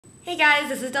Hey guys,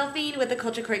 this is Delphine with the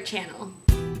CultureQuirk channel.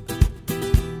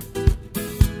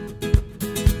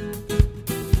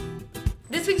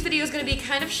 This week's video is going to be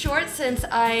kind of short since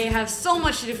I have so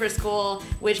much to do for school,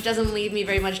 which doesn't leave me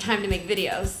very much time to make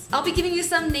videos. I'll be giving you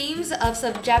some names of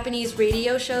some Japanese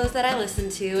radio shows that I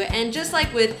listen to, and just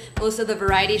like with most of the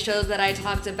variety shows that I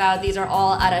talked about, these are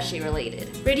all Arashi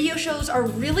related. Radio shows are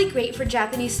really great for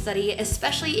Japanese study,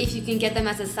 especially if you can get them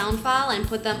as a sound file and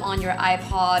put them on your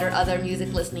iPod or other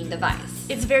music listening device.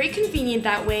 It's very convenient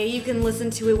that way. You can listen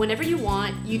to it whenever you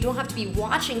want. You don't have to be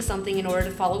watching something in order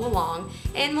to follow along,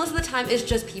 and most of the time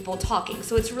it's just people talking,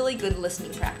 so it's really good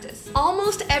listening practice.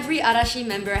 Almost every Arashi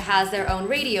member has their own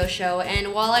radio show,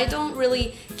 and while I don't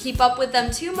really keep up with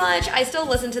them too much, I still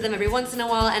listen to them every once in a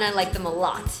while and I like them a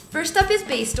lot. First up is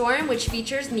Baystorm, which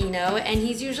features Nino, and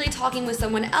he's usually talking with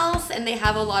someone else and they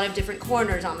have a lot of different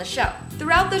corners on the show.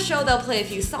 Throughout the show they'll play a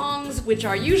few songs, which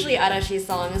are usually Arashi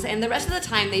songs, and the rest of the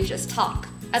time they just talk.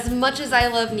 As much as I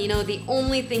love Nino, the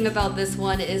only thing about this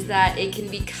one is that it can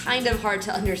be kind of hard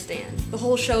to understand. The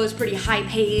whole show is pretty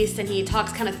high-paced and he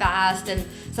talks kind of fast, and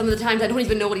some of the times I don't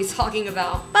even know what he's talking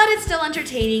about. But it's still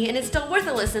entertaining and it's still worth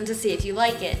a listen to see if you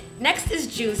like it. Next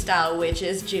is June Style, which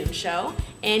is June's show,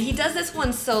 and he does this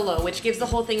one solo, which gives the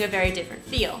whole thing a very different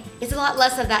feel. It's a lot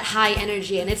less of that high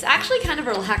energy and it's actually kind of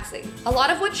relaxing. A lot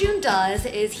of what June does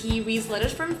is he reads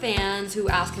letters from fans who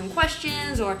ask him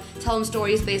questions or tell him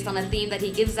stories based on a theme that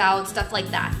he gives out, stuff like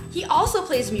that. He also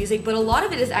plays music, but a lot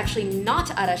of it is actually not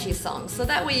Arashi songs, so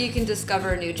that way you can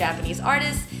discover new Japanese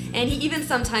artists, and he even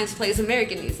sometimes plays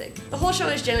American music. The whole show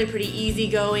is generally pretty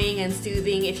easygoing and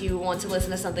soothing if you want to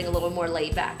listen to something a little more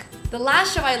laid back. The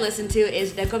last show I listened to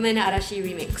is Recommend Arashi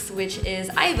Remix, which is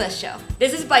Aiba's show.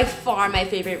 This is by far my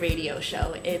favorite radio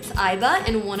show. It's Aiba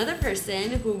and one other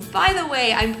person who, by the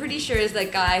way, I'm pretty sure is the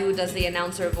guy who does the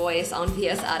announcer voice on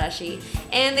VS Arashi,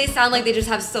 and they sound like they just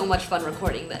have so much fun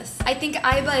recording this. I think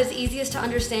Aiba is easiest to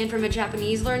understand from a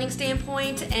Japanese learning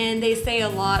standpoint, and they say a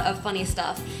lot of funny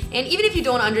stuff. And even if you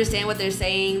don't understand what they're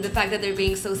saying, the fact that they're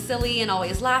being so silly and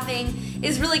always laughing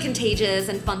is really contagious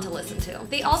and fun to listen to.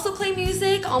 They also play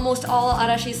music, almost all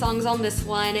Arashi songs on this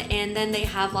one, and then they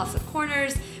have lots of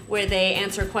corners where they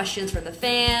answer questions from the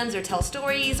fans or tell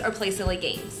stories or play silly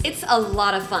games. It's a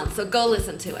lot of fun, so go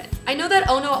listen to it. I know that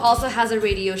Ono also has a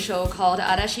radio show called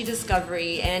Arashi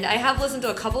Discovery, and I have listened to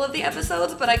a couple of the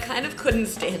episodes, but I kind of couldn't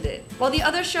stand it. While the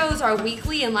other shows are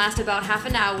weekly and last about half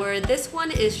an hour, this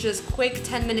one is just quick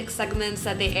 10-minute segments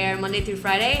that they air Monday through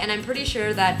Friday, and I'm pretty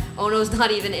sure that Ono's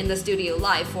not even in the studio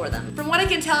live for them. From what I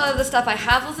can tell of the stuff I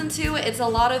have listened to, it's a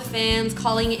lot of fans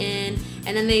calling in,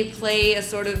 and then they play a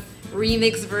sort of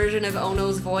remix version of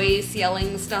Ono's voice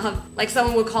yelling stuff. Like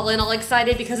someone would call in all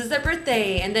excited because it's their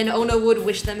birthday, and then Ono would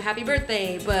wish them happy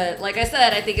birthday, but like I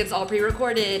said, I think it's all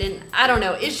pre-recorded, and I don't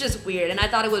know, it's just weird, and I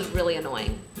thought it was really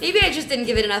annoying. Maybe I just didn't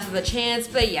give it enough of a chance,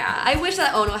 but yeah, I wish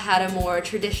that Ono had a more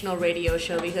traditional radio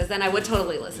show because then I would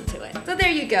totally listen to it. So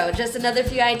there you go, just another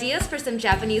few ideas for some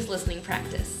Japanese listening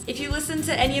practice. If you listen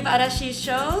to any of Arashi's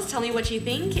shows, tell me what you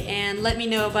think, and let me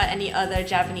know about any other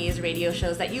Japanese radio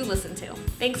shows that you listen to.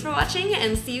 Thanks for watching,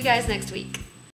 and see you guys next week.